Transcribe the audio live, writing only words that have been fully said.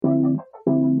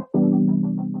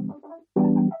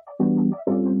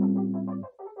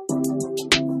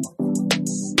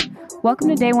Welcome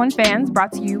to Day One Fans,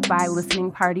 brought to you by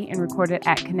Listening Party and recorded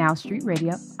at Canal Street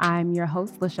Radio. I'm your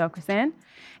host, Lachelle Crisan,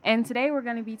 and today we're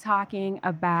going to be talking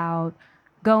about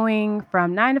going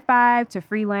from 9 to 5 to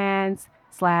freelance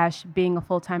 / being a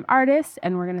full-time artist,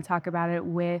 and we're going to talk about it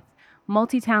with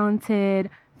multi-talented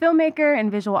filmmaker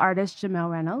and visual artist Jamel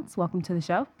Reynolds. Welcome to the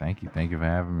show. Thank you. Thank you for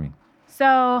having me.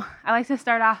 So I like to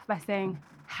start off by saying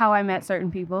how I met certain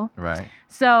people. Right.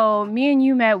 So me and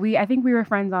you met, I think we were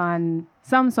friends on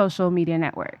some social media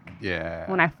network. Yeah.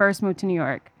 When I first moved to New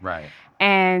York. Right.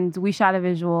 And we shot a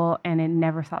visual and it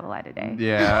never saw the light of day.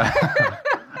 Yeah.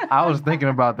 I was thinking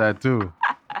about that too.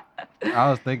 I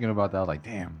was like,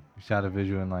 damn, we shot a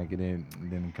visual and like it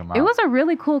didn't come out. It was a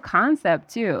really cool concept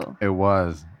too. It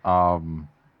was.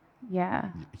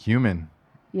 Yeah. Human.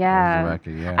 Yeah.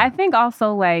 Directed, yeah. I think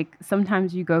also like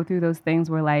sometimes you go through those things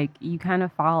where like you kind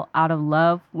of fall out of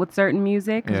love with certain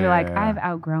music because you're like, I've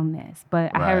outgrown this,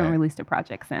 but I haven't released a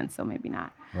project since, so maybe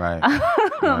not. Right.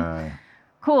 Right.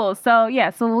 Cool. So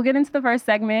we'll get into the first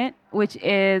segment, which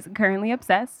is Currently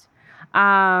Obsessed.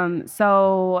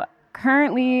 So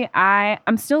currently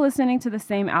I'm still listening to the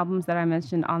same albums that I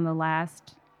mentioned on the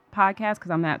last podcast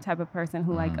because I'm that type of person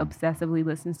who like obsessively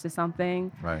listens to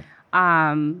something. Right.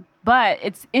 But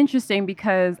it's interesting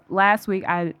because last week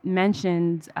I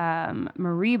mentioned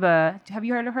Mariba. Have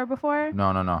you heard of her before?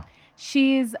 No.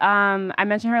 She's I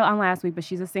mentioned her on last week, but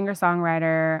she's a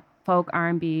singer-songwriter, folk,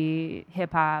 R&B,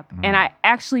 hip-hop. And I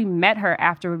actually met her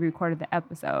after we recorded the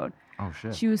episode. Oh,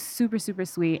 shit. She was super, super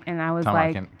sweet. And I was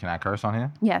Can I curse on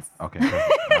here? Yes. Okay.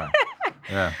 All right.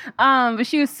 Yeah. But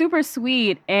she was super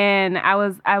sweet, and I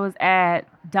was at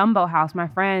Dumbo House. My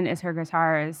friend is her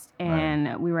guitarist,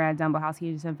 and we were at Dumbo House.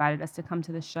 He just invited us to come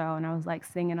to the show, and I was like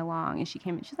singing along, and she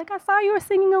came in. She's like, I saw you were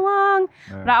singing along.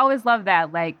 Yeah. But I always love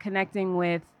that, like connecting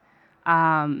with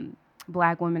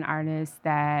Black women artists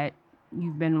that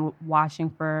you've been watching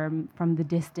from the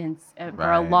distance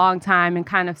for a long time, and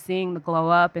kind of seeing the glow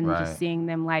up and just seeing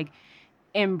them like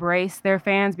embrace their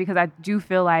fans, because I do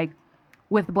feel like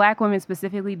with Black women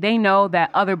specifically, they know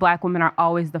that other Black women are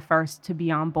always the first to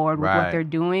be on board with what they're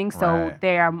doing. So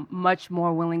they are much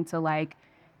more willing to like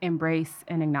embrace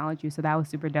and acknowledge you. So that was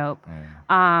super dope.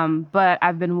 Yeah. But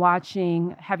I've been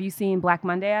watching, have you seen Black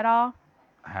Monday at all?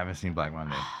 I haven't seen Black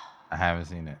Monday. I haven't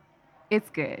seen it. It's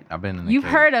good. I've been in the You've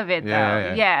cave. heard of it though.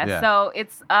 Yeah. So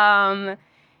it's on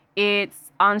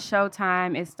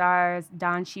Showtime. It stars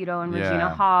Don Cheadle and Regina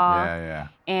Hall. Yeah.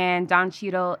 And Don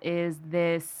Cheadle is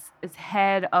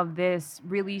head of this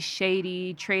really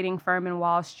shady trading firm in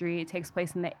Wall Street. It takes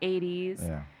place in the 80s.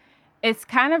 Yeah. It's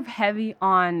kind of heavy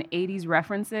on 80s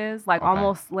references, like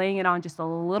almost laying it on just a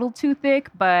little too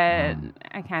thick, but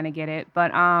I kind of get it.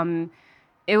 But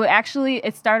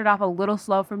it started off a little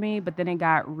slow for me, but then it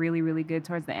got really, really good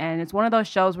towards the end. It's one of those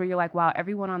shows where you're like, wow,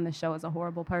 everyone on the show is a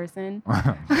horrible person.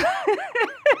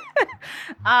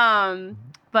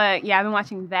 But yeah, I've been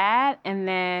watching that. And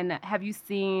then have you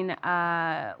seen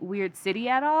Weird City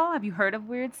at all? Have you heard of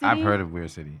Weird City? I've heard of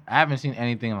Weird City. I haven't seen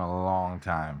anything in a long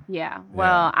time. Yeah.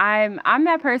 Well, I'm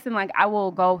that person, like I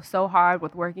will go so hard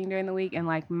with working during the week, and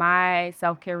like my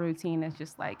self-care routine is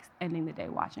just like ending the day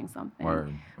watching something.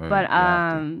 Word. But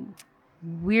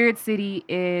Weird City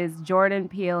is Jordan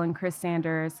Peele and Chris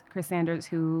Sanders. Chris Sanders,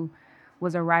 who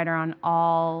was a writer on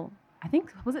all, I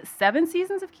think, was it 7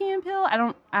 seasons of Key and Peele? I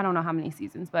don't know how many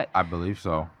seasons, but I believe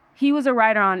so. He was a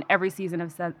writer on every season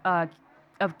of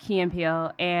Key and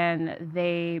Peele, and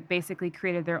they basically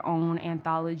created their own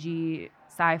anthology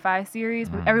sci-fi series.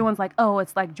 But everyone's like, oh,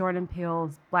 it's like Jordan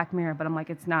Peele's Black Mirror, but I'm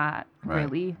like, it's not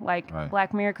really like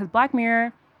Black Mirror, because Black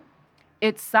Mirror,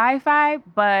 it's sci-fi,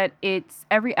 but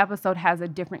every episode has a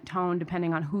different tone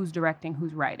depending on who's directing,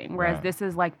 who's writing. Whereas this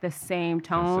is like the same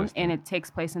tone, and it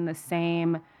takes place in the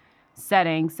same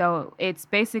setting. So it's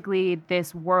basically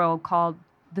this world called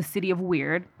the City of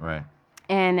Weird. Right.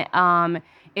 And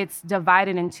it's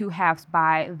divided in 2 halves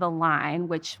by the line,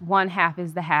 which one half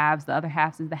is the haves, the other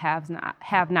half is the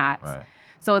have-nots. Right.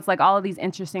 So it's like all of these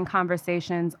interesting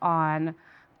conversations on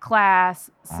class,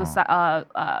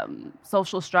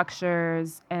 social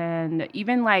structures, and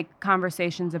even like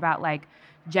conversations about like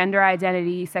gender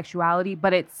identity, sexuality,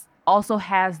 but it's also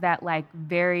has that like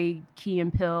very Key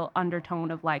and Peele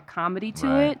undertone of like comedy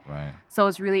to it. Right. So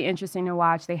it's really interesting to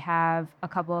watch. They had a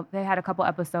couple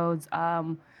episodes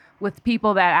with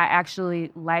people that I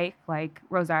actually like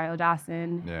Rosario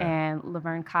Dawson and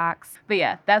Laverne Cox. But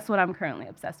yeah, that's what I'm currently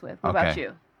obsessed with. What about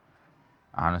you?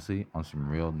 Honestly, on some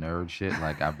real nerd shit,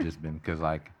 like I've just been, because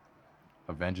like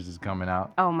Avengers is coming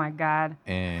out. Oh my God.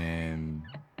 And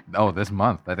Oh, this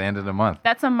month, at the end of the month.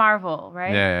 That's a Marvel,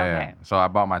 right? Yeah. So I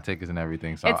bought my tickets and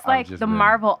everything. So It's like the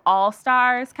Marvel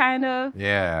All-Stars kind of.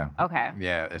 Yeah. Okay.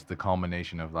 Yeah, it's the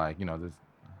culmination of like, this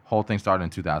whole thing started in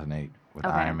 2008 with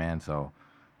Iron Man. So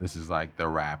this is like the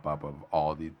wrap up of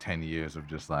all the 10 years of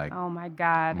just like, oh my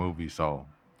God, movies. So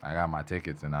I got my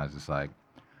tickets and I was just like,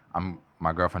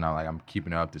 my girlfriend, I'm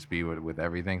keeping her up to speed with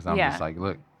everything. So I'm just like,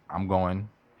 look, I'm going,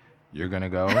 you're going to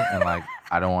go. And like,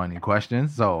 I don't want any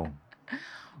questions. So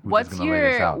what's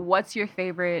your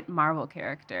favorite Marvel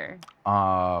character?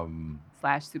 Slash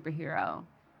superhero.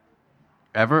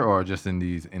 Ever or just in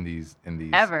these?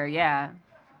 Ever, yeah.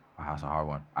 Wow, that's a hard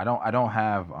one. I don't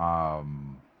have.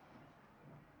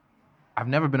 I've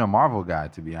never been a Marvel guy,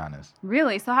 to be honest.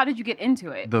 Really? So how did you get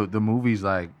into it? The movies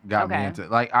like got me into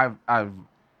like I've.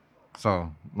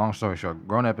 So long story short,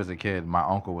 growing up as a kid, my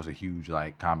uncle was a huge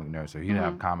like comic nerd, so he'd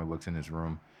have comic books in his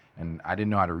room. And I didn't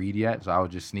know how to read yet, so I would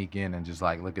just sneak in and just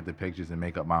like look at the pictures and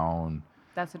make up my own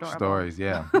stories.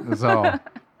 Yeah. So,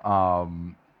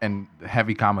 and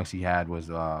heavy comics he had was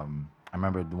I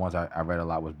remember the ones I read a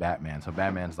lot was Batman. So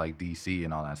Batman's like DC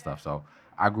and all that stuff. So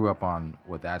I grew up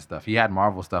with that stuff. He had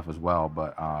Marvel stuff as well,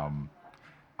 but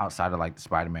outside of like the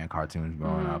Spider-Man cartoons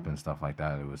growing up and stuff like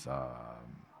that, it was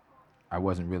I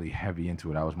wasn't really heavy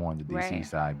into it. I was more on the DC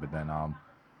side, but then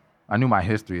I knew my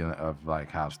history of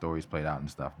like how stories played out and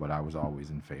stuff, but I was always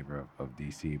in favor of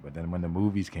DC. But then when the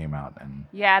movies came out, and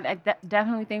I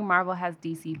definitely think Marvel has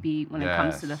DC beat when it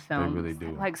comes to the films. They really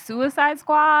do. Like Suicide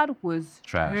Squad was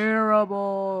trash,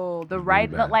 terrible. The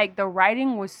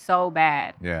writing was so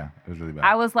bad. Yeah, it was really bad.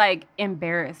 I was like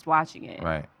embarrassed watching it.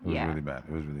 Right, it was really bad.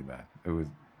 It was really bad. It was,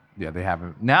 they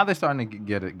haven't. Now they're starting to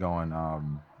get it going.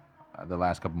 The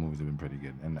last couple movies have been pretty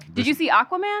good. And did you see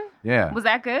Aquaman? Yeah, was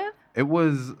that good? It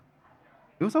was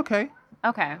okay.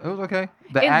 Okay. It was okay.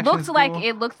 It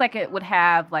looks like it would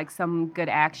have like some good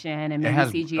action and maybe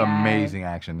CGI. It has amazing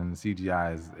action, and the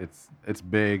CGI it's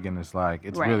big and it's like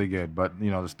it's really good. But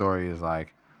the story is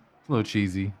like it's a little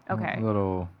cheesy. Okay. A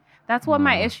little. That's what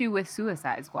my issue with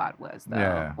Suicide Squad was, though.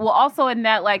 Yeah. Well, also in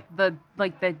that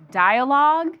the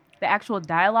dialogue, the actual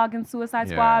dialogue in Suicide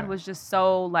Squad was just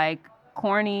so like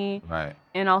corny, right,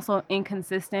 and also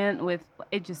inconsistent with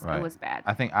it. Just it was bad.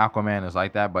 I think Aquaman is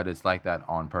like that, but it's like that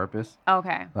on purpose.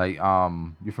 Okay. Like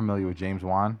you're familiar with James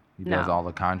Wan? He does all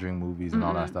the Conjuring movies and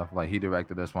all that stuff. Like he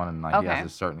directed this one, and like he has a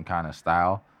certain kind of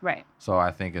style. Right. So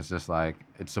I think it's just like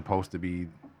it's supposed to be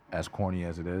as corny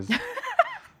as it is.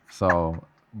 So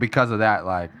because of that,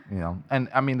 like and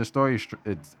I mean the story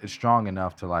it's strong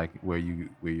enough to like where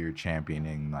you're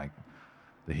championing like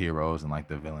the heroes and like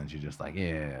the villains, you're just like,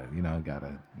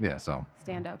 gotta, so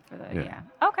stand up for the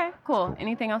Okay, cool.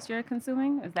 Anything else you're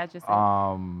consuming? Is that just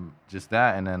it? Just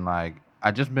that, and then like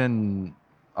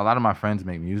a lot of my friends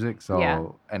make music,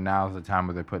 so and now's the time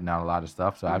where they're putting out a lot of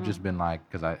stuff, so I've just been like,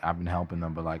 because I've been helping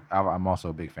them, but like I'm also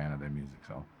a big fan of their music,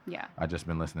 so I've just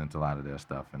been listening to a lot of their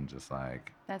stuff and just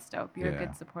like that's dope. You're a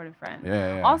good supportive friend.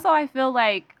 Yeah. Also, I feel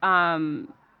like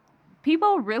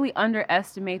people really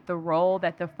underestimate the role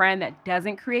that the friend that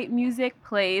doesn't create music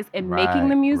plays in making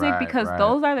the music, because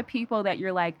those are the people that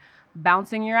you're like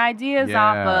bouncing your ideas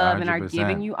off of 100%. And are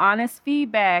giving you honest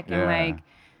feedback and like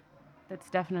that's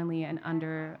definitely an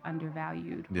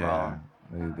undervalued role.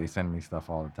 They send me stuff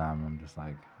all the time. I'm just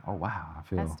like, oh wow, I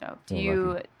feel that's dope. Do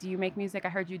you make music? I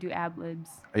heard you do ad libs.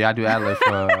 Yeah, I do ad libs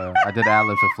for I did ad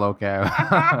libs for FloCab.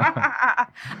 I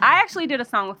actually did a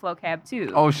song with FloCab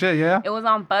too. Oh shit, yeah. It was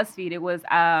on BuzzFeed. It was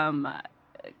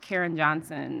Karen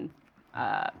Johnson.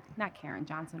 Not Karen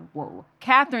Johnson. Whoa,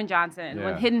 Katherine Johnson.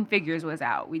 When Hidden Figures was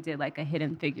out, we did like a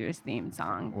Hidden Figures themed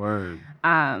song. Word.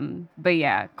 But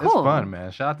yeah, cool. It's fun,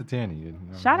 man. Shout out to Tierney.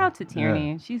 Shout out to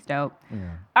Tierney. She's dope.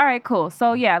 Yeah. All right, cool.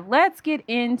 So yeah, let's get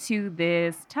into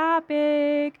this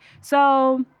topic.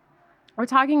 So we're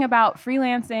talking about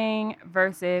freelancing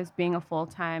versus being a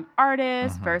full-time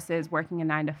artist versus working a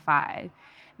 9-to-5.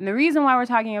 And the reason why we're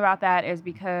talking about that is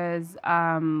because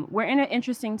we're in an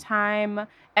interesting time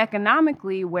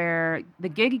economically where the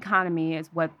gig economy is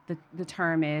what the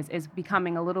term is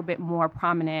becoming a little bit more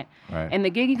prominent. Right. And the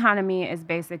gig economy is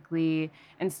basically,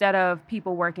 instead of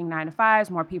people working 9-to-5s,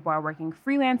 more people are working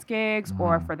freelance gigs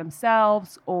or for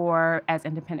themselves or as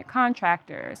independent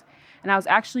contractors. And I was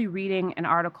actually reading an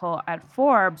article at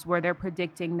Forbes where they're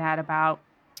predicting that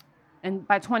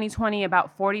by 2020,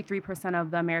 about 43%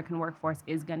 of the American workforce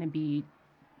is going to be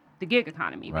the gig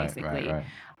economy, basically. Right.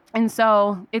 And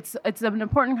so it's an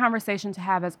important conversation to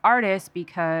have as artists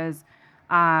because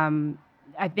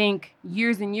I think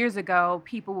years and years ago,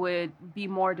 people would be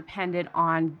more dependent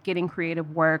on getting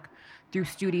creative work through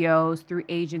studios, through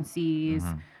agencies,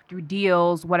 through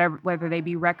deals, whether they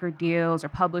be record deals or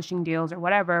publishing deals or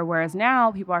whatever. Whereas now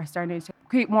people are starting to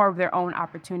create more of their own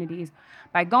opportunities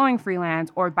by going freelance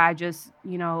or by just,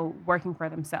 working for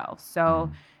themselves.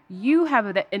 So you have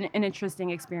an interesting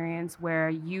experience where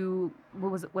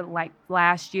like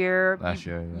last year?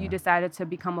 You decided to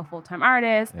become a full-time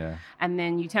artist, and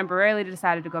then you temporarily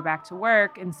decided to go back to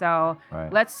work. And so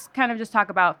let's kind of just talk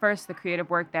about first the creative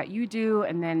work that you do,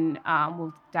 and then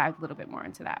we'll dive a little bit more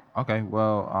into that. Okay,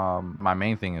 well, my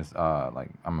main thing is like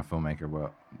I'm a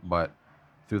filmmaker, but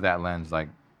through that lens, like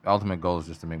the ultimate goal is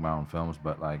just to make my own films.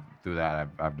 But like through that,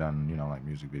 I've done like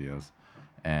music videos,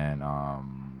 and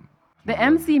the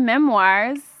MC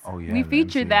Memoirs. Oh yeah, we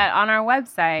featured that on our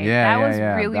website. Yeah, that was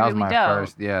really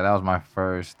dope. That was my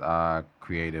first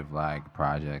creative like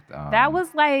project. That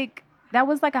was like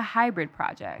a hybrid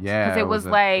project. Yeah, because it was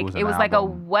like a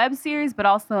web series, but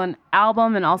also an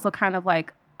album, and also kind of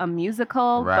like a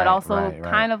musical, but also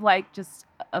kind of like just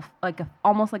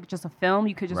almost like just a film.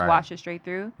 You could just watch it straight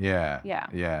through.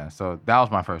 Yeah. So that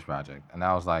was my first project, and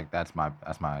that was like that's my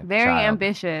very child.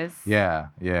 Ambitious. Yeah.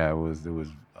 It was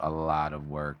a lot of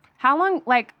work. How long?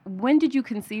 Like, when did you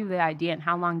conceive the idea, and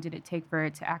how long did it take for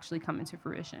it to actually come into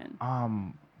fruition?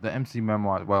 The MC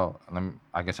Memoirs. Well,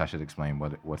 I guess I should explain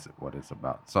what it's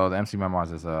about. So the MC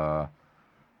Memoirs is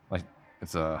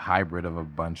it's a hybrid of a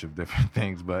bunch of different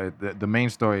things, but the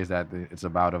main story is that it's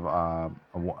about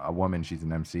a woman. She's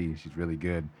an MC. She's really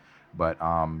good, but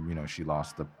she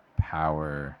lost the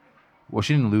power. Well,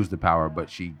 she didn't lose the power, but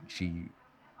she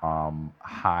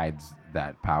hides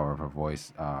that power of her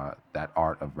voice, that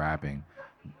art of rapping,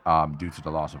 due to the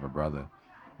loss of her brother.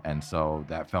 And so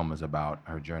that film is about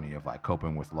her journey of like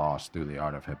coping with loss through the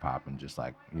art of hip hop, and just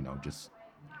like just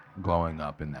glowing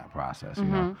up in that process, you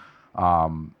know.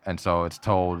 And so it's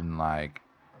told in like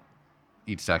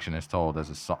each section is told as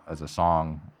a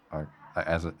song, or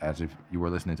as if you were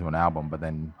listening to an album, but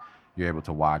then you're able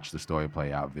to watch the story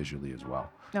play out visually as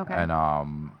well. Okay.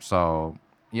 And so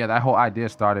yeah, that whole idea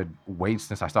started way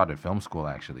since I started film school,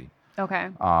 actually. Okay.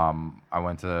 I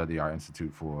went to the Art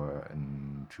Institute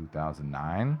in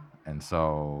 2009, and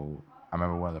so I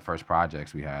remember one of the first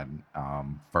projects we had,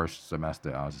 first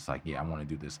semester. I was just like, yeah, I want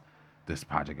to do this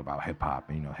project about hip hop,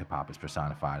 and hip hop is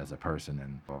personified as a person,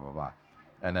 and blah blah blah.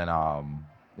 And then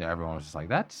everyone was just like,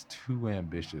 that's too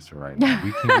ambitious for right now.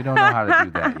 We don't know how to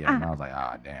do that yet. And I was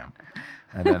like, damn.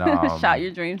 And then shot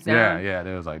your dreams down. Yeah.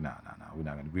 They was like, no, we're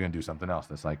gonna do something else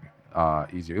that's like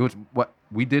easier. It was what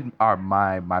we did.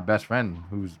 My best friend,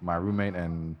 who's my roommate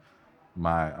and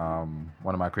my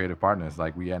one of my creative partners,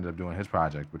 like we ended up doing his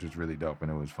project, which was really dope,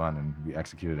 and it was fun, and we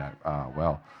executed that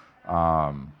well.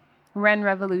 Ren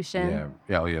Revolution.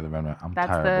 The Ren Revolution. I'm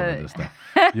tired of this stuff.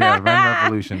 Yeah, Ren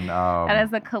Revolution. And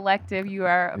as a collective you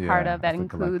are a part of, that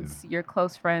includes your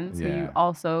close friends who you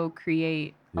also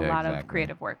create a lot of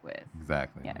creative work with.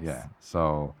 Exactly. Yes. Yeah.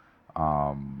 So,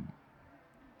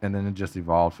 and then it just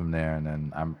evolved from there. And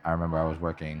then I remember I was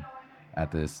working at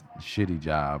this shitty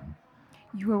job.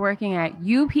 You were working at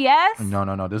UPS? No.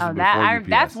 This was before UPS.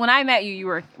 That's when I met you. You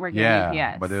were working at UPS.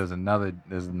 Yeah, but there's another.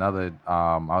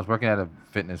 I was working at a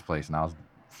fitness place, and I was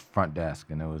front desk,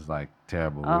 and it was like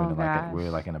terrible. We were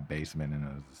like in a basement, and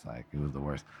it was just like, it was the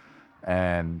worst.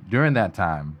 And during that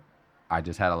time, I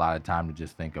just had a lot of time to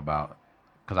just think about,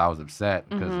 because I was upset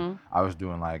because I was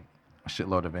doing like a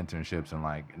shitload of internships, and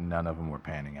like none of them were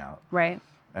panning out. Right.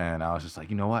 And I was just like,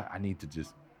 you know what? I need to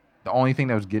just. The only thing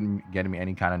that was getting me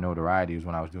any kind of notoriety was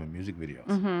when I was doing music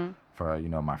videos for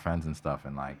my friends and stuff,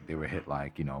 and like they were hit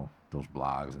like those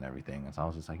blogs and everything. And so I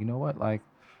was just like, you know what, like,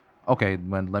 okay,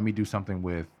 let me do something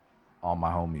with all my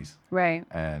homies, right?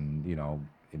 And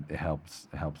it helps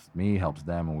me, helps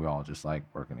them, and we're all just like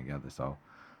working together. So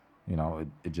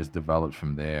it just developed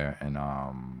from there, and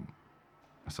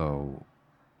so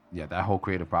yeah, that whole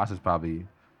creative process, probably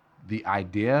the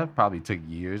idea probably took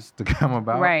years to come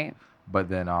about, right? But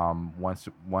then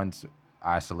once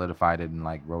I solidified it and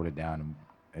like wrote it down,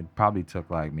 it probably took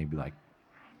like maybe like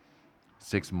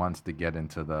 6 months to get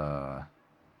into the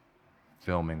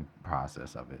filming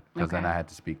process of it. Because then I had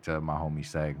to speak to my homie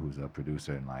Seg, who's a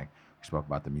producer, and like we spoke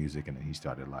about the music, and then he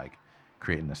started like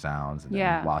creating the sounds. And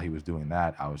then while he was doing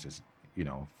that, I was just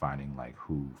finding like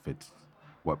who fits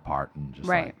what part, and just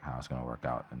like how it's gonna work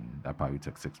out. And that probably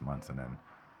took 6 months, and then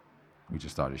we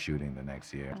just started shooting the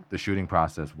next year. The shooting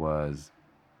process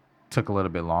took a little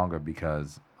bit longer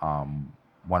because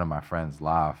one of my friends,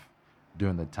 Laf,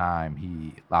 during the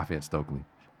time, Lafayette Stokely,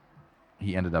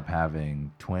 he ended up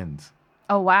having twins.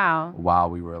 Oh, wow.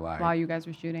 While you guys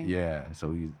were shooting. Yeah. So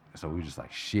we were just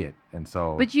like, shit. And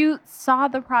so. But you saw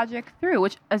the project through,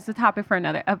 which is the topic for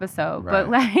another episode. Right, but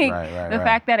like the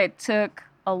fact that it took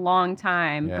a long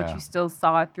time, but Yeah. you still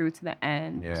saw it through to the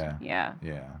end. Yeah. Yeah.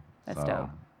 Yeah. That's dope.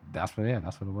 That's what it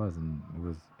was, and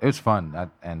it was fun.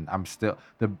 And I'm still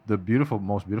the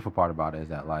most beautiful part about it is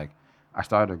that like I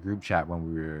started a group chat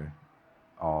when we were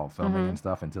all filming and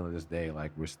stuff. Until this day,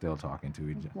 like we're still talking to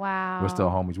each other. Wow. We're still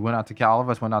homies. All of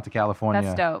us went out to California.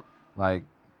 That's dope. Like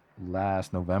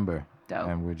last November. Dope.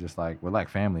 And we're like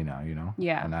family now, you know?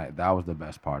 Yeah. And that was the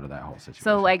best part of that whole situation.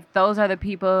 So like those are the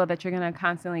people that you're gonna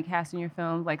constantly cast in your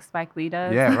films, like Spike Lee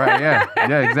does. Yeah, right. Yeah,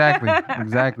 yeah,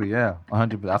 exactly. Yeah,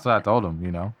 100%. That's what I told him, you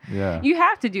know. Yeah. You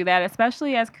have to do that,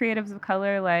 especially as creatives of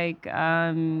color. Like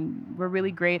we're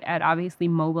really great at obviously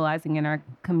mobilizing in our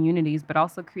communities, but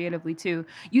also creatively too.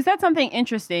 You said something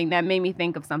interesting that made me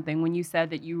think of something when you said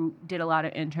that you did a lot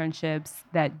of internships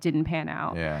that didn't pan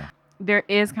out. Yeah. There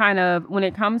is kind of, when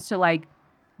it comes to like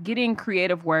getting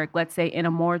creative work, let's say in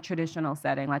a more traditional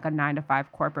setting, like a 9-to-5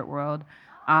 corporate world,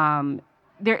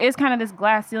 there is kind of this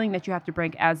glass ceiling that you have to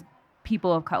break as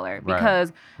people of color.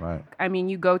 Because, right. I mean,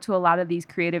 you go to a lot of these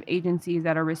creative agencies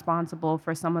that are responsible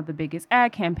for some of the biggest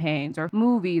ad campaigns or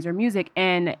movies or music,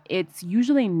 and it's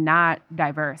usually not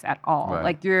diverse at all. Right.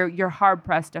 Like you're hard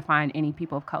pressed to find any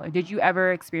people of color. Did you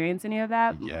ever experience any of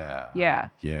that? Yeah. Yeah.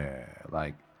 Yeah.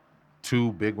 Like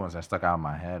two big ones that stuck out in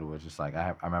my head was just like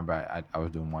I remember I was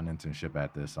doing one internship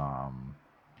at this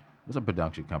it was a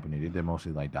production company. They did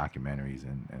mostly like documentaries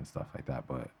and stuff like that,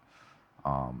 but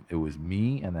it was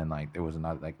me, and then like there was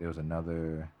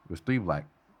three black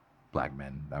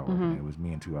men that were working. It was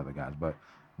me and two other guys, but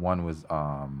one was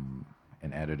an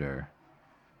editor,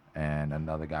 and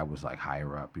another guy was like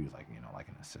higher up. He was like, you know, like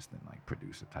an assistant, like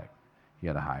producer type. He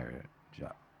had a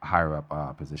higher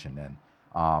up position. Then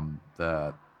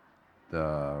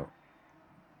the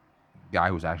guy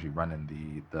who was actually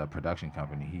running the production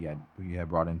company, he had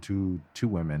brought in two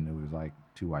women. It was like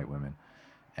two white women,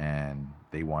 and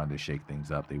they wanted to shake things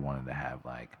up. They wanted to have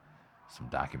like some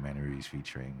documentaries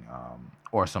featuring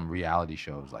or some reality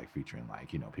shows like featuring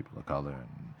like, you know, people of color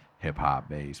and hip hop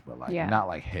based, but like not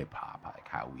like hip hop like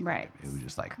how we right. It was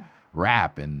just like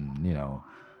rap and, you know,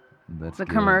 the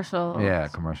commercial. Yeah,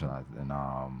 commercialized, and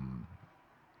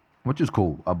which is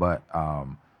cool. But I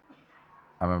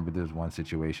remember there was one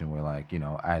situation where, like, you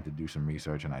know, I had to do some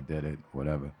research and I did it,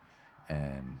 whatever.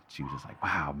 And she was just like,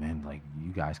 wow, man, like,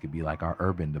 you guys could be like our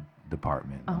urban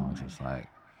department. And I was just like,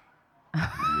 yeah.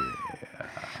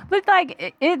 But,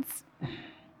 like,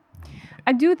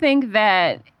 I do think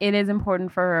that it is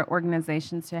important for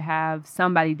organizations to have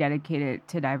somebody dedicated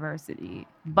to diversity.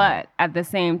 But at the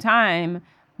same time,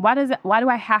 why do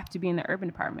I have to be in the urban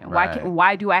department? Right.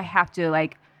 Why do I have to,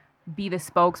 like, be the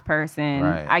spokesperson?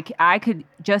 Right. I could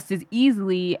just as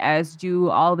easily as do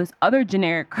all this other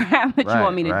generic crap that you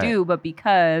want me to do, but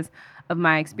because of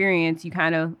my experience, you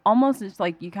kind of almost, it's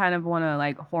like you kind of want to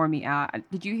like whore me out.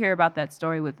 Did you hear about that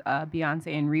story with Beyonce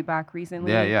and Reebok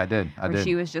recently? Yeah, I did. Where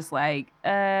she was just like,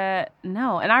 no.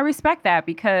 And I respect that,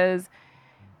 because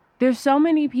there's so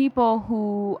many people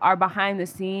who are behind the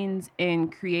scenes in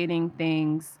creating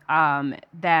things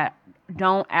that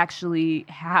don't actually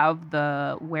have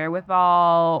the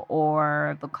wherewithal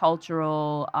or the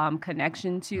cultural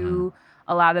connection to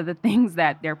a lot of the things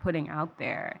that they're putting out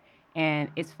there. And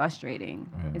it's frustrating.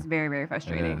 Yeah. It's very, very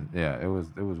frustrating. It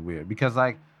was weird, because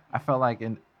like I felt like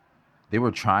they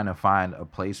were trying to find a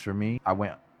place for me. I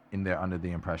went in there under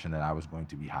the impression that I was going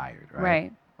to be hired,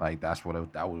 right? Like that's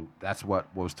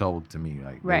what was told to me.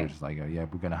 Like they were just like, oh, yeah,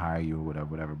 we're gonna hire you or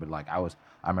whatever. But like I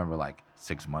remember like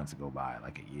 6 months go by,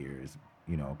 like a year is,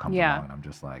 you know, comes along, and I'm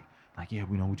just like yeah,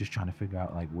 you know, we're just trying to figure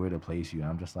out like where to place you. And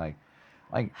I'm just like,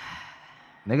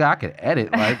 nigga, I could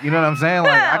edit, like, you know what I'm saying?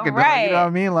 Like I could, like, you know what I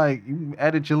mean? Like you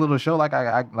edit your little show. Like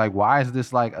I like, why is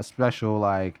this like a special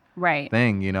like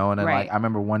thing, you know? And then like I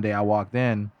remember one day I walked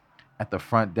in at the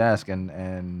front desk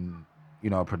and you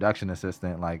know, a production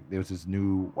assistant, like there was this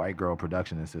new white girl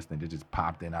production assistant that just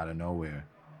popped in out of nowhere.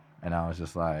 And I was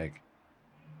just like,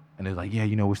 and they're like, yeah,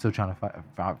 you know, we're still trying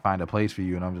to find a place for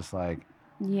you. And I'm just like,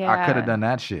 yeah, I could have done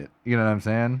that shit. You know what I'm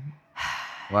saying?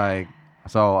 Like,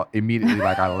 so immediately,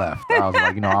 like I left. I was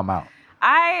like, you know, I'm out.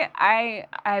 I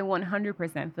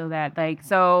 100% feel that. Like,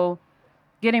 so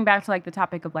getting back to like the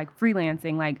topic of like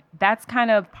freelancing, like that's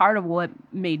kind of part of what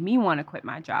made me want to quit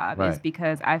my job, is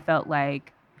because I felt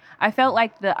like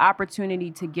the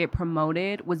opportunity to get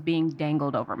promoted was being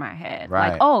dangled over my head.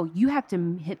 Like, oh, you have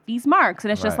to hit these marks.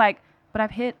 And it's just like, but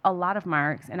I've hit a lot of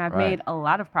marks and I've made a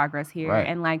lot of progress here.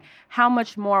 And like, how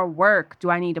much more work do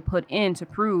I need to put in to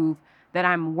prove that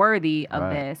I'm worthy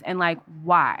of this? And like,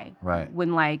 why?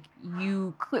 When like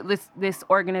this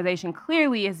organization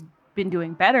clearly has been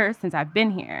doing better since I've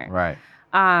been here.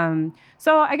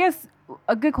 So I guess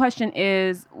a good question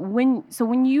is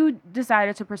when you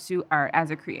decided to pursue art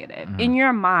as a creative, in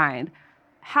your mind,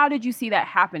 how did you see that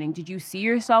happening? Did you see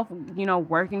yourself,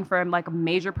 working for like a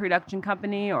major production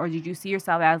company, or did you see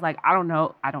yourself as like, I don't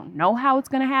know how it's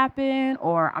going to happen,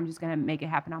 or I'm just going to make it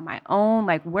happen on my own?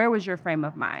 Like, where was your frame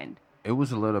of mind? It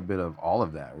was a little bit of all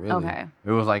of that, really. Okay.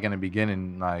 It was like in the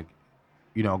beginning, like,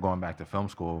 going back to film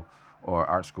school or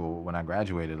art school when I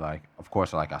graduated, like, of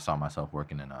course, like I saw myself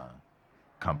working in a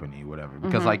company, whatever,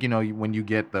 because like, when you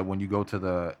go to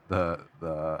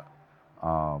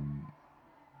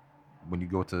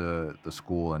the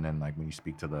school, and then like when you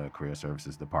speak to the career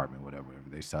services department, whatever,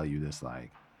 they sell you this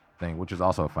like thing, which is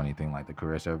also a funny thing. Like the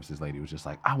career services lady was just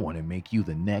like, I want to make you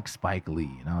the next Spike Lee.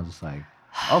 And I was just like,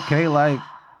 okay, like,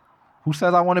 who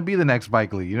says I want to be the next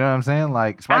Spike Lee? You know what I'm saying?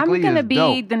 Like, Spike Lee is dope. I'm going to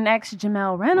be the next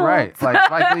Jamel Reynolds. Right. Like,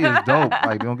 Spike Lee is dope.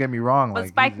 Like, don't get me wrong. But like,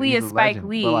 Spike Lee is Spike legend.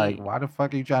 Lee. But, like, why the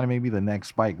fuck are you trying to make me the next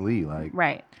Spike Lee? Like,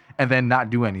 right. And then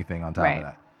not do anything on top of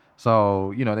that.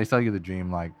 So, they sell you the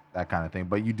dream, like, that kind of thing.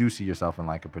 But you do see yourself in,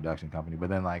 like, a production company. But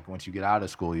then, like, once you get out of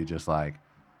school, you're just like,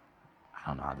 I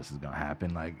don't know how this is going to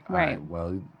happen. Like, right. All right,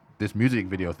 well, this music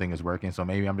video thing is working, so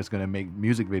maybe I'm just going to make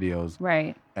music videos.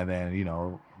 Right. And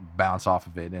then, bounce off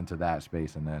of it into that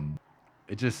space. And then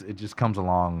it just comes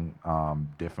along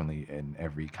differently in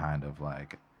every kind of,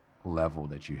 like, level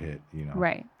that you hit,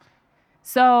 Right.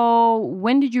 So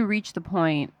when did you reach the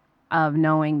point of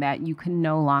knowing that you could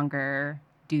no longer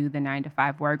do the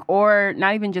 9-to-5 work, or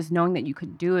not even just knowing that you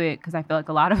could do it? Because I feel like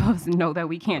a lot of us know that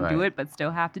we can't do it, but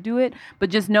still have to do it. But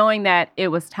just knowing that it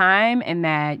was time and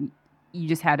that you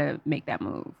just had to make that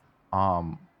move.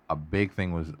 A big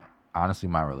thing was honestly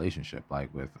my relationship,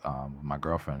 like with my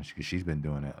girlfriend. She's been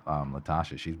doing it.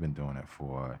 Latasha, she's been doing it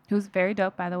for. Who's very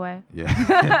dope, by the way.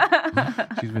 Yeah.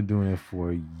 She's been doing it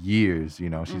for years.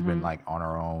 She's been like on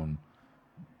her own,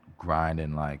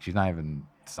 grinding. Like she's not even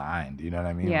signed. You know what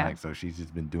I mean? Yeah. Like so, she's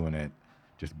just been doing it,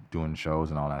 just doing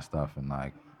shows and all that stuff. And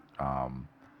like, I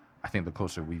think the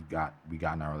closer we got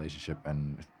in our relationship,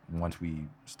 and once we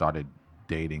started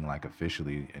dating like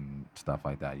officially and stuff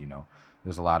like that,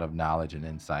 there's a lot of knowledge and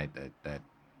insight that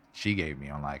she gave me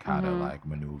on like how to like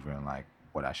maneuver and like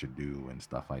what I should do and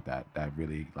stuff like that. That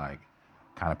really like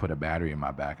kind of put a battery in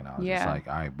my back, and I was just like,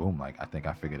 all right, boom, like I think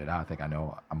I figured it out. I think I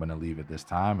know I'm gonna leave at this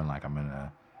time, and like I'm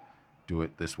gonna do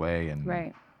it this way.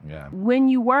 And yeah. When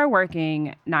you were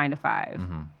working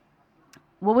 9-to-5,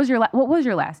 what was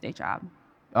your last day job?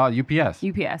 UPS.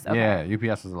 UPS. Okay. Yeah,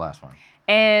 UPS was the last one.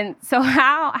 And so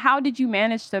how did you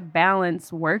manage to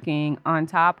balance working on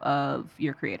top of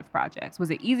your creative projects?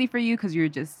 Was it easy for you because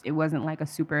it wasn't like a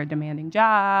super demanding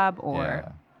job, or?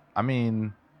 Yeah. I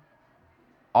mean,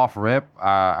 off rip,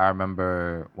 I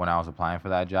remember when I was applying for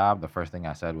that job, the first thing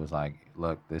I said was like,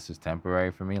 look, this is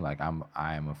temporary for me. Like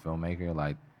I am a filmmaker.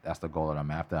 Like that's the goal that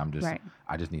I'm after. I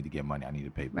just need to get money. I need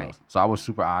to pay bills. Right. So I was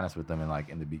super honest with them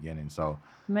in the beginning. So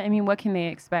I mean, what can they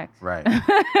expect? Right.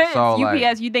 So UPS,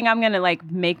 like, you think I'm gonna like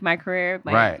make my career?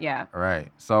 Like, right. Yeah. Right.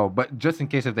 So, but just in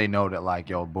case if they know that like,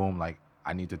 yo, boom, like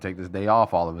I need to take this day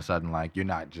off all of a sudden, like you're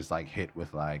not just like hit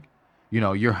with like,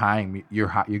 you're hiring me. You're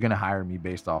gonna hire me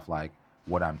based off like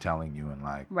what I'm telling you, and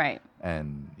like right.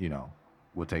 And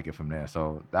we'll take it from there.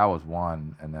 So that was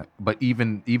one. And then, but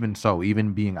even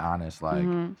being honest, like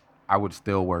I would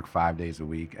still work 5 days a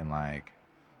week, and like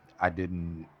I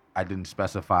didn't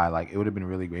specify. Like it would have been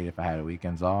really great if I had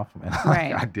weekends off, and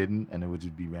like, I didn't, and it would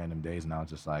just be random days. And I was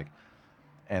just like,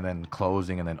 and then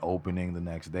closing and then opening the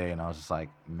next day, and I was just like,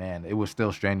 man, it was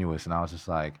still strenuous, and I was just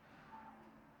like,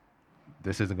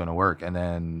 this isn't gonna work. And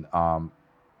then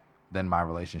my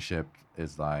relationship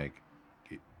is like,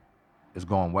 is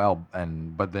going well,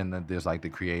 but then there's like the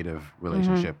creative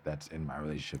relationship that's in my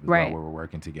relationship as well, where we're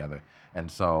working together. And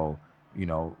so,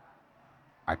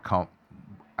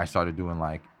 I started doing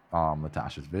like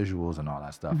Latasha's visuals and all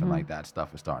that stuff, and like that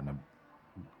stuff is starting to,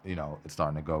 it's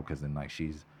starting to go, because then like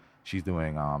she's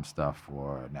doing stuff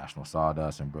for National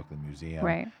Sawdust and Brooklyn Museum,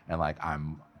 right? And like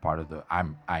I'm part of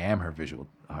I am her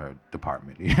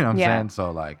department, you know what I'm saying?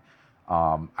 So like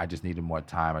I just needed more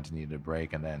time, I just needed a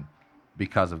break, and then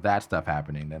because of that stuff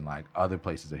happening, then like other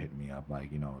places are hitting me up.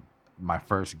 Like, my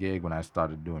first gig when I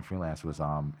started doing freelance was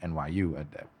NYU at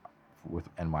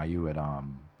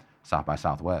South by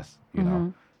Southwest, you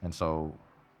know? And so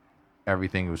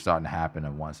everything was starting to happen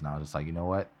at once, and I was just like, you know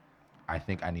what? I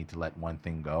think I need to let one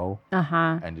thing go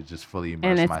and to just fully immerse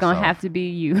myself. And it's going to have to be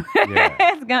you.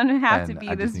 It's going to have to be this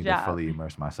job. I just need to fully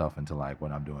immerse myself into like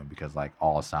what I'm doing, because like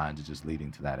all signs are just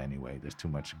leading to that anyway. There's too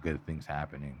much good things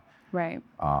happening. Right.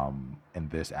 In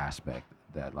this aspect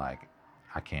that like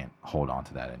I can't hold on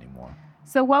to that anymore.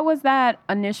 So what was that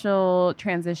initial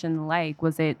transition like?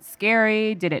 Was it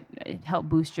scary? Did it help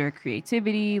boost your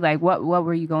creativity? Like what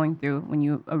were you going through when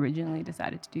you originally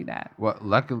decided to do that? Well,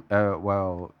 luckily,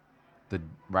 the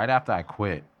right after I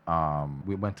quit,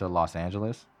 we went to Los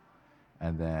Angeles,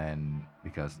 and then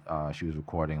because she was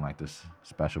recording like this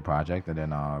special project, and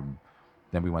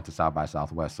then we went to South by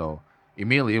Southwest. So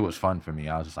immediately it was fun for me.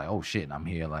 I was just like, oh shit, I'm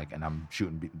here, like, and I'm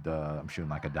shooting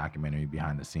like a documentary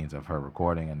behind the scenes of her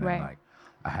recording, and then Right. like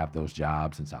I have those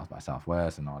jobs in South by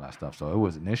Southwest and all that stuff. So it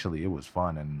was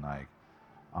fun, and like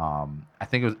I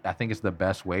think it's the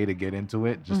best way to get into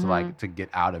it, just to like to get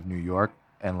out of New York,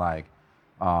 and like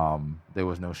there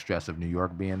was no stress of New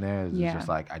York being there. It was Yeah. just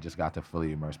like I just got to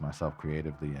fully immerse myself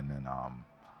creatively, and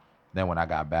then when I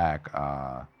got back,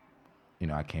 I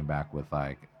came back with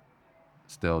like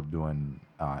still doing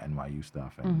NYU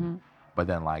stuff, and but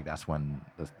then like that's when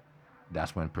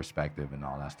perspective and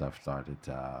all that stuff started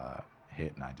to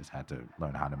hit, and I just had to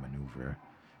learn how to maneuver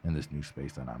in this new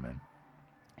space that I'm in.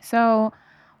 So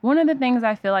one of the things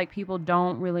I feel like people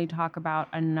don't really talk about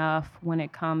enough when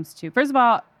it comes to, first of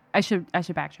all, I should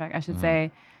backtrack. I should say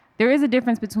there is a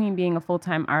difference between being a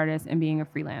full-time artist and being a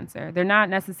freelancer. They're not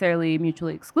necessarily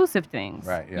mutually exclusive things.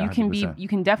 Right. Yeah, you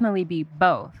can definitely be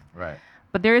both. Right.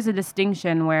 But there is a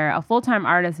distinction where a full-time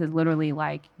artist is literally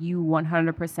like you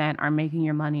 100% are making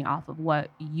your money off of what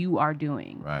you are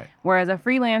doing. Right. Whereas a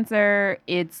freelancer,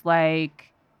 it's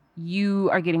like you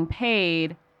are getting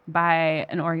paid by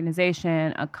an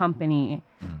organization, a company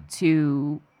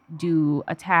to do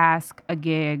a task, a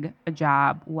gig, a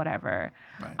job, whatever.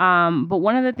 Right. But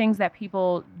one of the things that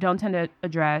people don't tend to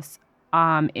address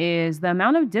is the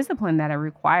amount of discipline that it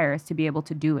requires to be able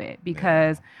to do it.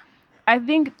 Because I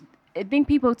think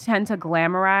people tend to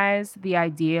glamorize the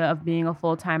idea of being a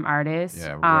full-time artist.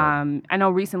 Yeah, right. I know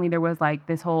recently there was like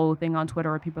this whole thing on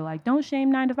Twitter where people are like, don't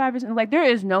shame 9-to-5ers. And like, there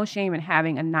is no shame in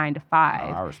having a 9-to-5.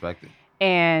 I respect it.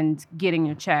 And getting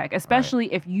your check,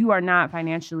 especially if you are not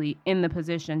financially in the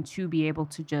position to be able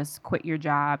to just quit your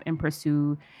job and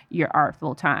pursue your art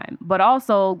full time. But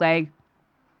also, like,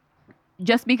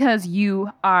 just because you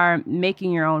are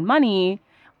making your own money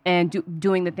and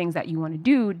doing the things that you want to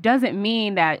do doesn't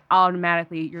mean that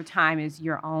automatically your time is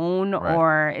your own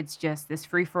or it's just this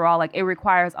free for all. Like, it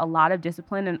requires a lot of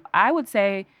discipline, and I would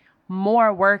say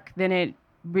more work than it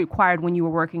required when you were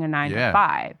working a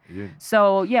 9-to-5. Yeah.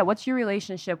 So what's your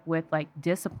relationship with like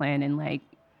discipline and like?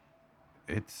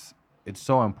 It's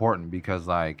so important because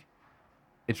like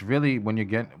it's really when you're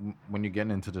getting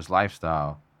into this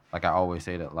lifestyle, like I always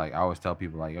say that, like I always tell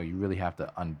people like, yo, you really have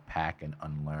to unpack and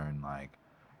unlearn like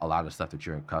a lot of stuff that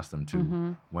you're accustomed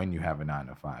to when you have a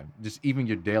 9-to-5. Just even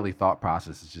your daily thought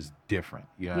process is just different.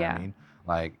 You know what I mean?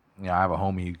 Like, I have a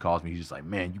homie, he calls me, he's just like,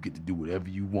 man, you get to do whatever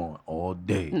you want all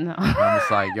day. No. And I'm just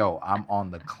like, yo, I'm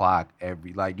on the clock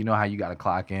like, you know how you got to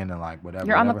clock in and like whatever.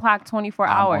 You're on the clock 24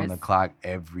 hours. I'm on the clock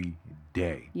every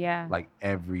day. Yeah. Like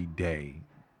every day.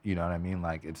 You know what I mean?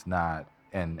 Like it's not,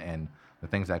 and the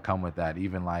things that come with that,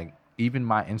 even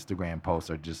my Instagram posts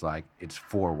are just like, it's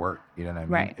for work. You know what I mean?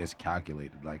 Right. It's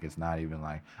calculated. Like, it's not even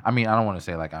like, I mean, I don't want to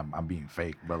say like I'm being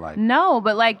fake, but like. No,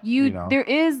 but like you know? there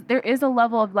is a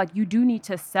level of like, you do need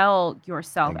to sell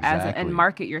yourself and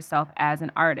market yourself as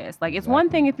an artist. Like, it's one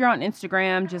thing if you're on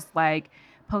Instagram, just like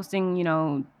posting,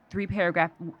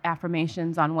 3-paragraph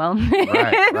affirmations on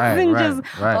wellness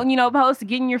post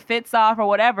getting your fits off or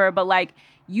whatever. But like,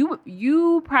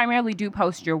 you primarily do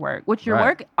post your work, which your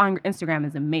work on Instagram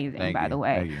is amazing, by the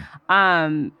way.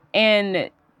 Thank you.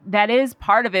 And that is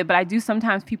part of it, but I do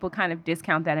sometimes people kind of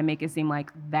discount that and make it seem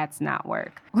like that's not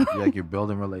work. Like you're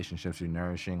building relationships, you're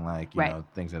nourishing like, you know,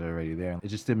 things that are already there. It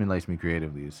just stimulates me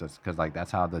creatively. It's just because like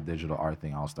that's how the digital art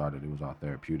thing all started. It was all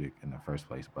therapeutic in the first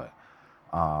place. But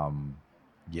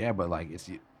but like it's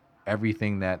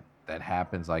everything that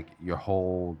happens, like your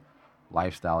whole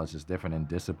lifestyle is just different, and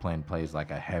discipline plays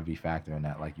like a heavy factor in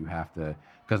that. Like you have to,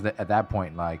 because at that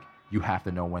point, like you have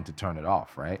to know when to turn it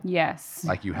off, right? Yes.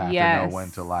 Like you have to know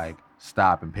when to like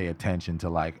stop and pay attention to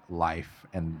like life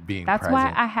and being That's present.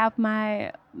 why I have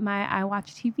my I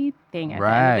watch TV thing at the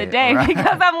end of the day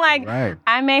because I'm like,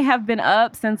 I may have been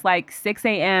up since like 6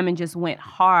 a.m. and just went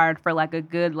hard for like a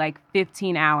good like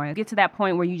 15 hours. Get to that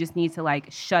point where you just need to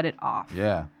like shut it off.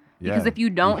 Yeah. Because if you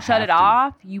don't shut it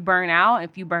off, you burn out.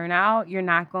 If you burn out, you're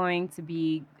not going to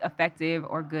be effective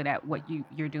or good at what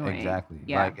you're doing. Exactly.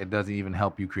 Yeah. Like it doesn't even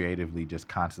help you creatively just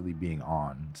constantly being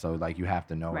on. So like you have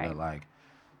to know that like,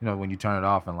 when you turn it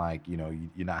off and like, you're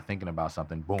not thinking about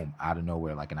something, boom, out of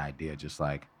nowhere, like an idea just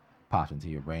like pops into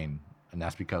your brain. And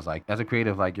that's because like as a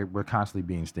creative, like we're constantly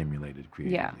being stimulated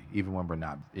creatively, even when we're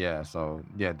not. Yeah. So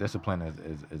yeah, discipline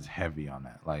is heavy on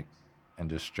that. Like, and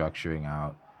just structuring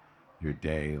out your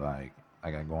day. Like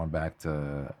going back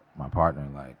to my partner,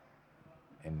 like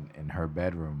in her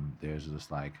bedroom, there's just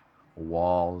like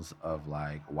walls of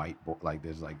like whiteboard, like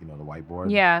there's like, the whiteboard.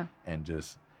 Yeah. And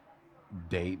just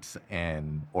dates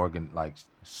and like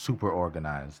super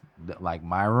organized. Like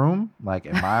my room, like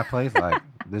in my place, like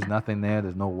there's nothing there.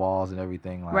 There's no walls and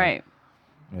everything. Like, right.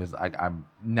 It's like I'm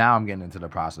getting into the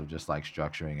process of just like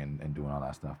structuring and doing all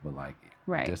that stuff. But like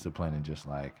discipline and just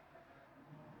like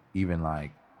even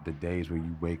like the days where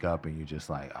you wake up and you just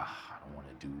like, I don't want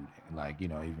to do like,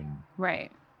 even right.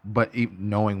 But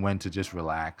knowing when to just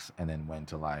relax and then when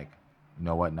to like, you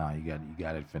know what, nah, you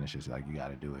got to finish this. Like you got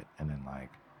to do it. And then like.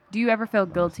 Do you ever feel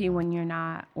guilty when you're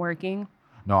not working?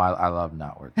 No, I love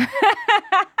not working.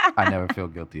 I never feel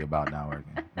guilty about not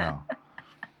working. No.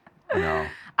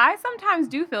 I sometimes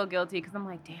do feel guilty because I'm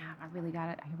like, damn, I really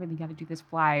gotta do this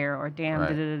flyer, or damn, da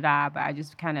da da da. But I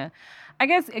just kind of, I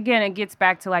guess again, it gets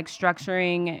back to like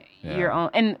structuring your own.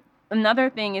 And another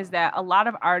thing is that a lot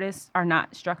of artists are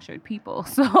not structured people.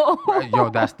 So yo,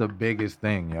 that's the biggest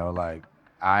thing, yo. Like.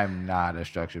 I'm not a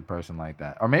structured person like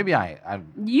that, or maybe I.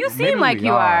 You seem like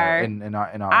you are. In our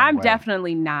I'm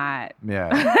definitely not. Yeah,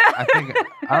 I think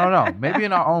I don't know. Maybe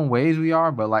in our own ways we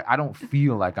are, but like I don't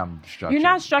feel like I'm structured. You're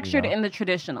not structured in the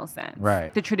traditional sense.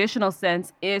 Right. The traditional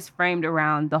sense is framed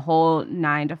around the whole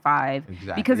 9 to 5,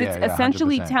 because it's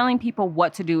essentially 100%. telling people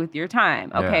what to do with your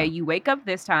time. Okay, you wake up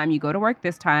this time, you go to work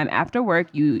this time. After work,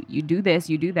 you do this,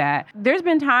 you do that. There's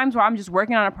been times where I'm just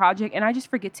working on a project and I just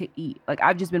forget to eat. Like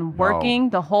I've just been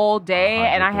working the whole day 100%.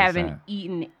 And I haven't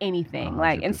eaten anything. 100%.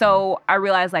 Like, and so I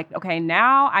realized like, okay,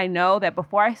 now I know that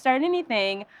before I start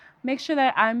anything, make sure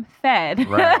that I'm fed.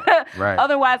 Right.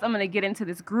 Otherwise I'm going to get into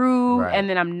this groove and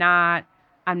then I'm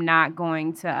not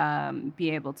going to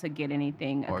be able to get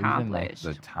anything accomplished.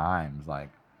 Even like the times, like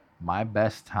my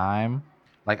best time,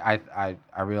 like I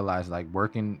realized like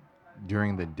working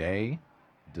during the day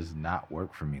does not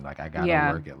work for me. Like I got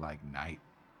to work at like night.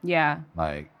 Yeah.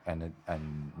 Like and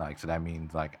like so that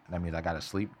means I gotta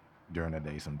sleep during the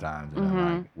day sometimes and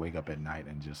then like wake up at night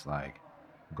and just like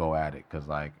go at it, because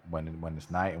like when it's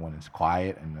night and when it's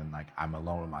quiet and then like I'm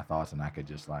alone with my thoughts and I could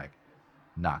just like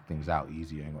knock things out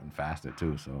easier and faster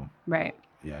too. So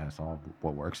yeah, it's all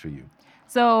what works for you.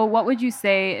 So what would you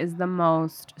say is the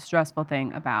most stressful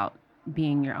thing about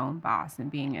being your own boss and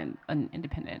being an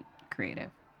independent creative?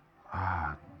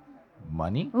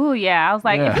 Money? Ooh, yeah. I was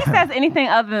like, if he says anything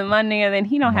other than money, then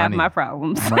he don't have my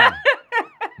problems.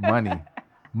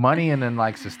 Money, and then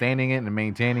like sustaining it and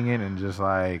maintaining it and just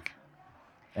like,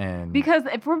 and because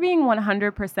if we're being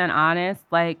 100% honest,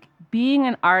 like being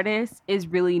an artist is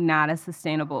really not a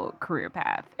sustainable career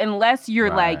path unless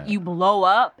you're like you blow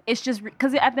up. It's just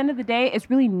because at the end of the day, it's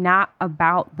really not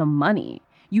about the money.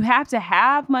 You have to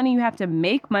have money. You have to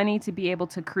make money to be able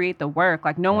to create the work.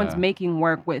 Like no one's making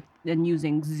work with and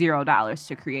using $0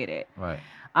 to create it. Right.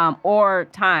 Or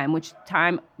time, which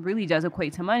time really does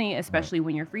equate to money, especially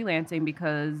when you're freelancing,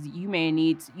 because you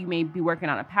may be working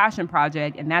on a passion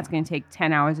project and that's going to take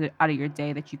 10 hours out of your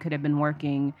day that you could have been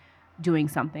working doing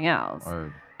something else.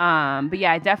 Right. But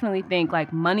yeah, I definitely think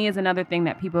like money is another thing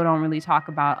that people don't really talk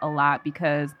about a lot,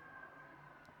 because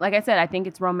like I said, I think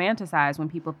it's romanticized when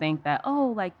people think that,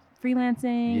 oh, like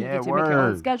freelancing, you get to make your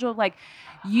own schedule. Like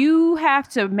you have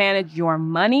to manage your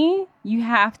money. You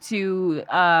have to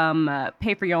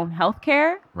pay for your own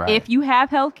healthcare if you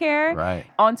have healthcare,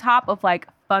 on top of like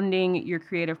funding your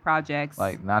creative projects.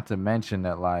 Like not to mention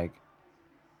that like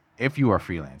if you are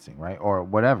freelancing, right, or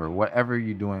whatever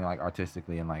you're doing like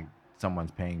artistically and like someone's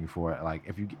paying you for it, like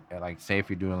if you like say if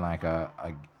you're doing like a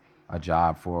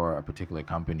job for a particular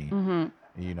company.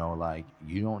 You know, like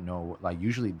you don't know, like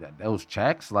usually those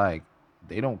checks, like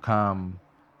they don't come,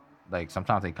 like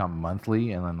sometimes they come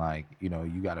monthly, and then like, you know,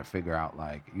 you got to figure out,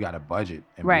 like you got to budget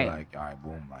and be like, all right,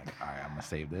 boom, like, all right, I'm gonna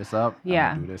save this up, I'm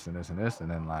gonna do this and this and this,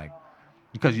 and then like,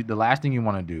 because the last thing you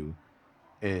want to do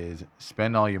is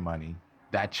spend all your money,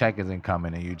 that check isn't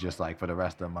coming, and you just like for the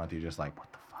rest of the month you're just like,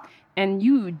 what the fuck? And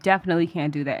you definitely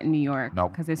can't do that in New York.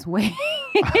 Nope. Because it's way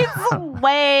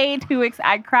too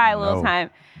I cry a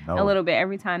little bit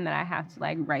every time that I have to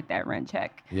like write that rent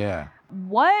check. Yeah.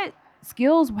 What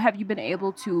skills have you been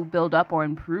able to build up or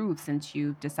improve since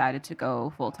you've decided to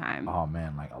go full time? Oh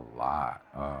man, like a lot.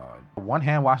 One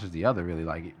hand washes the other, really.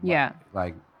 Like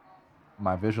like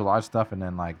my visual art stuff, and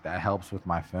then like that helps with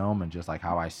my film and just like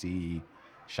how I see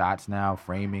shots now,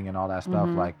 framing and all that stuff.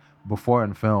 Like before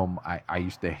in film, I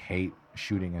used to hate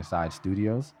shooting inside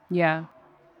studios. Yeah.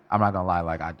 I'm not gonna lie,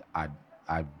 like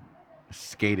I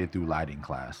skated through lighting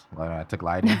class. Like I took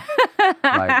lighting.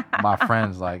 Like my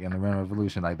friends, like in the Random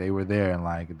Revolution, like they were there and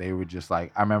like they were just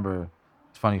like I remember.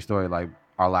 It's a funny story. Like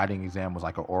our lighting exam was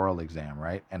like an oral exam,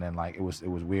 right? And then like it was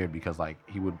weird because like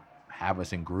he would have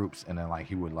us in groups and then like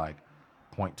he would like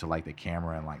point to like the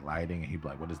camera and like lighting and he'd be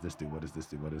like, what does this do? What does this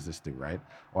do? What does this do? Right?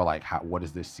 Or like what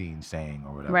is this scene saying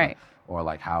or whatever? Right. Or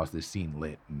like how is this scene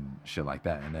lit and shit like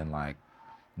that. And then like,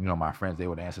 you know, my friends, they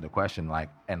would answer the question like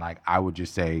and like I would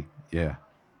just say, yeah.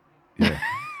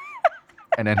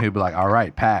 And then he'd be like, all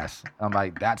right, pass. I'm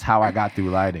like, that's how I got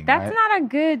through lighting. That's right? not a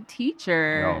good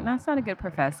teacher. No. That's not a good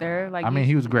professor. Like I mean,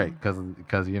 he was great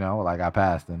because you know, like I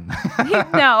passed and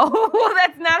no,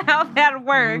 that's not how that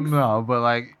works. No,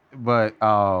 but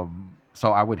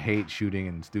so I would hate shooting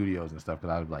in studios and stuff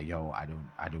because I was like, yo, I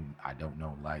don't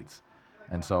know lights,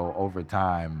 and so over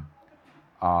time,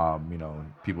 you know,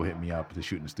 people hit me up to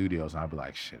shoot in studios, and I'd be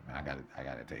like, shit, man, I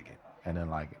gotta take it. And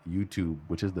then like YouTube,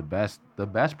 which is the best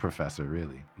professor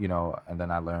really, you know. And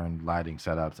then I learned lighting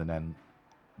setups, and then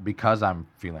because I'm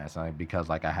freelancing, because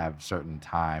like I have certain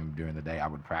time during the day, I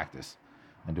would practice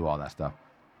and do all that stuff.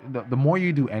 The more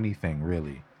you do anything,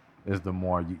 really, is the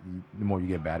more you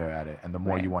get better at it, and the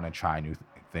more you want to try new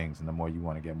things, and the more you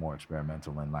want to get more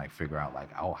experimental and like figure out like,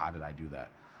 oh, how did I do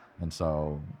that? And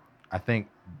so I think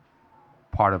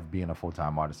part of being a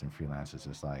full-time artist and freelance is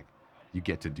just like you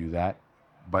get to do that,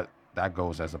 but that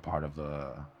goes as a part of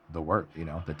the work, you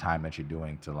know, the time that you're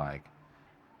doing to like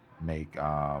make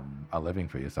a living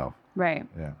for yourself. Right.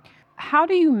 Yeah. How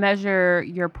do you measure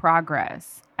your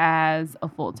progress as a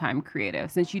full-time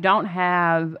creative since you don't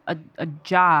have a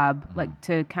job like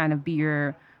to kind of be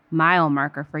your mile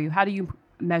marker for you? How do you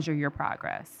measure your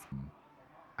progress?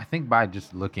 I think by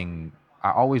just looking,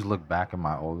 I always look back at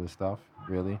my older stuff,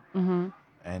 really. Mm-hmm.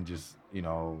 And just, you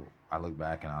know, I look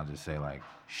back and I'll just say like,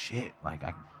 shit, like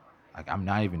I'm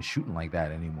not even shooting like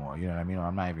that anymore. You know what I mean? Or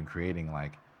I'm not even creating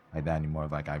like that anymore.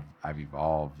 Like I've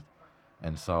evolved.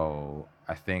 And so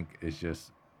I think it's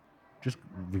just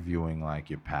reviewing like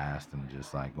your past and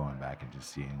just like going back and just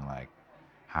seeing like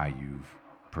how you've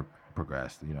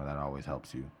progressed. You know, that always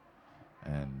helps you.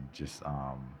 And just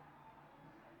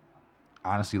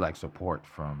honestly like support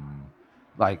from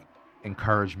like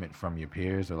encouragement from your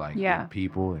peers or like your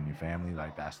people and your family.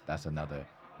 Like that's another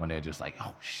when they're just like,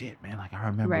 oh shit, man, like I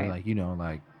remember like, you know,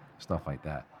 like stuff like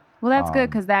that. Well, that's good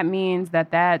because that means that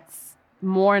that's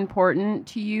more important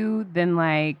to you than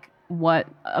like what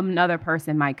another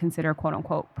person might consider quote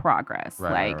unquote progress.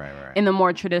 Right. In the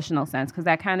more traditional sense, because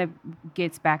that kind of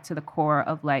gets back to the core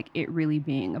of like it really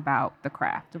being about the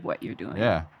craft of what you're doing.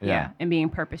 Yeah. And being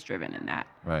purpose driven in that.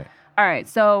 Right. All right.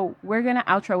 So we're going to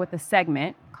outro with a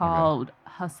segment called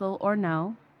Hustle or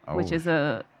No, which is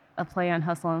a play on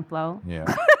hustle and flow.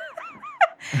 Yeah.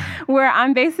 Where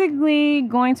I'm basically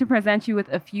going to present you with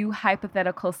a few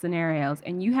hypothetical scenarios,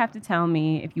 and you have to tell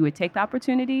me if you would take the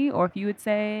opportunity or if you would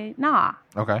say, nah.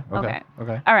 Okay. All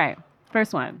right.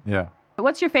 First one. Yeah.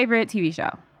 What's your favorite TV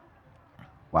show?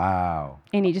 Wow.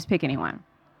 Any, just pick anyone.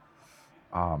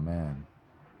 Oh, man.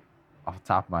 Off the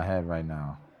top of my head right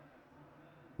now,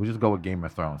 we'll just go with Game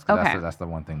of Thrones. Okay. That's the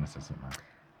one thing that's just in my...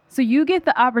 So you get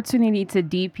the opportunity to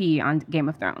DP on Game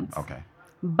of Thrones. Okay.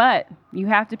 But you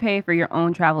have to pay for your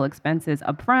own travel expenses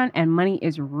up front, and money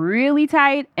is really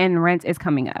tight, and rent is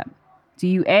coming up. Do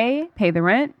you A, pay the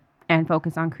rent and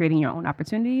focus on creating your own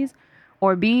opportunities,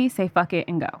 or B, say fuck it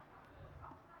and go?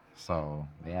 So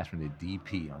they asked me to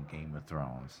DP on Game of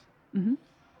Thrones. Mm-hmm.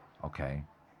 Okay.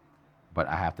 But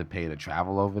I have to pay to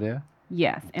travel over there?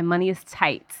 Yes, and money is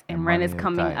tight, and rent is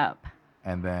coming up.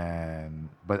 And then,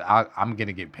 but I'm going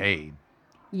to get paid.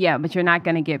 Yeah, but you're not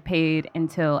going to get paid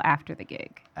until after the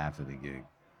gig. After the gig.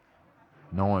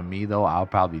 Knowing me, though, I'll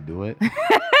probably do it.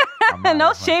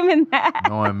 No shame in that.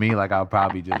 Knowing me, like, I'll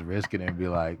probably just risk it and be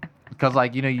like, because,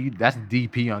 like, you know, that's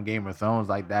DP on Game of Thrones.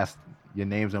 Like, that's, your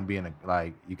name's going to be in,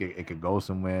 like, it could go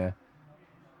somewhere.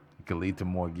 It could lead to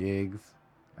more gigs.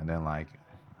 And then, like,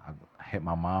 I hit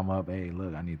my mom up. Hey,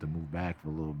 look, I need to move back for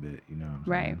a little bit. You know what I'm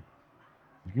saying? Right.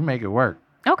 You can make it work.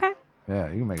 Okay. Yeah,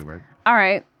 you can make it work. All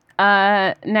right.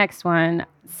 Next one.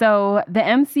 So the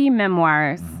MC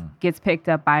Memoirs gets picked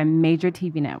up by a major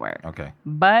TV network. Okay.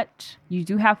 But you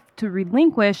do have to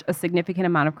relinquish a significant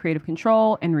amount of creative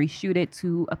control and reshoot it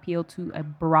to appeal to a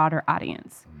broader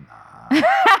audience. Nah.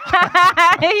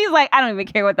 He's like, I don't even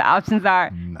care what the options are.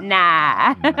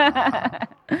 Nah.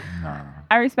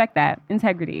 I respect that.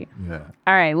 Integrity. Yeah.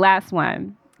 All right. Last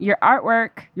one. Your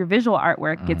artwork, your visual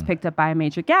artwork gets picked up by a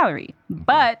major gallery,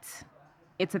 but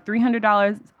it's a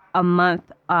 $300 a month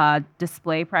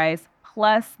display price,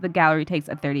 plus the gallery takes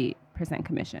a 30%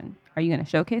 commission. Are you going to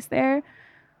showcase there,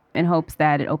 in hopes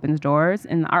that it opens doors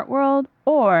in the art world,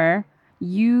 or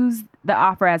use the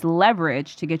offer as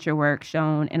leverage to get your work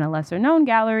shown in a lesser known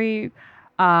gallery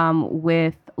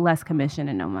with less commission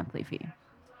and no monthly fee?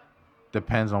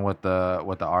 Depends on what the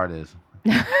art is.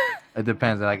 It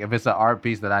depends. Like if it's an art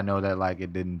piece that I know that like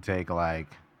it didn't take like,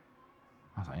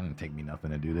 I was like, it didn't take me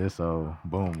nothing to do this, so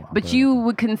boom. But you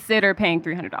would consider paying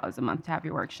 $300 a month to have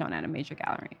your work shown at a major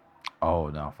gallery? Oh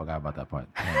no, I forgot about that part.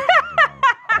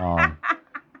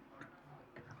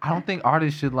 I don't think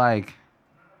artists should like.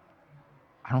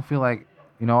 I don't feel like,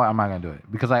 you know what, I'm not gonna do it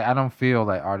because I don't feel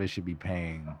like artists should be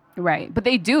paying. Right, but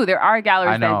they do. There are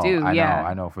galleries that do.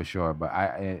 I know for sure, but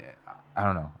I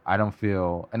don't know. I don't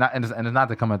feel, and it's not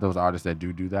to come at those artists that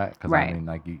do that, because right. I mean,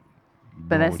 like you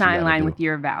but that's not in line with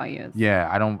your values. Yeah,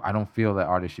 I don't feel that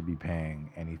artists should be paying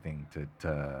anything to,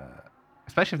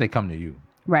 especially if they come to you.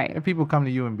 Right. If people come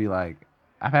to you and be like,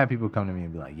 I've had people come to me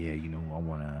and be like, yeah, you know, I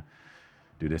want to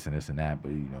do this and this and that,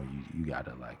 but you know, you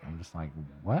gotta like. I'm just like,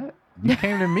 what? You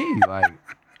came to me, like,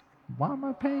 why am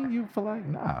I paying you for like,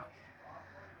 nah.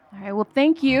 All right. Well,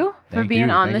 thank you for being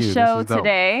on the show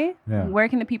today. Yeah. Where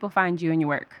can the people find you and your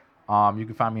work? You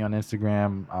can find me on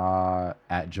Instagram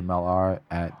at Jamel R,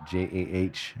 at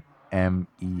JAHMELR.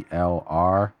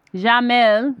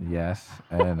 Jamel. Yes,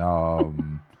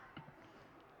 and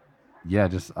yeah,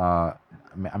 just I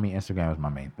mean, Instagram is my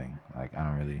main thing. Like,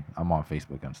 I'm on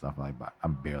Facebook and stuff like, but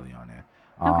I'm barely on there.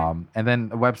 Okay. And then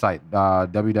the website,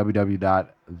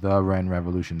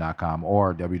 www.therenrevolution.com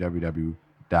or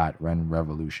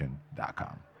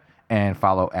www.renrevolution.com. And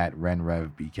follow at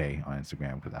RenRevBK on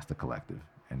Instagram because that's the collective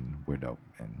and we're dope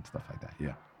and stuff like that.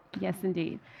 Yeah. Yes,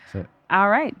 indeed. All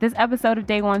right. This episode of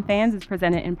Day One Fans is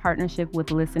presented in partnership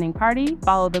with Listening Party.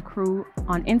 Follow the crew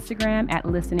on Instagram at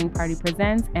Listening Party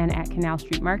Presents and at Canal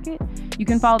Street Market. You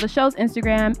can follow the show's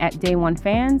Instagram at Day One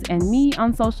Fans and me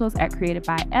on socials at Created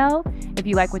by L. If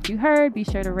you like what you heard, be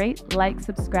sure to rate, like,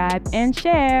 subscribe, and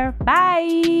share.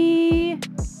 Bye.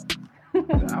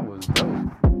 That was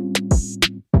dope.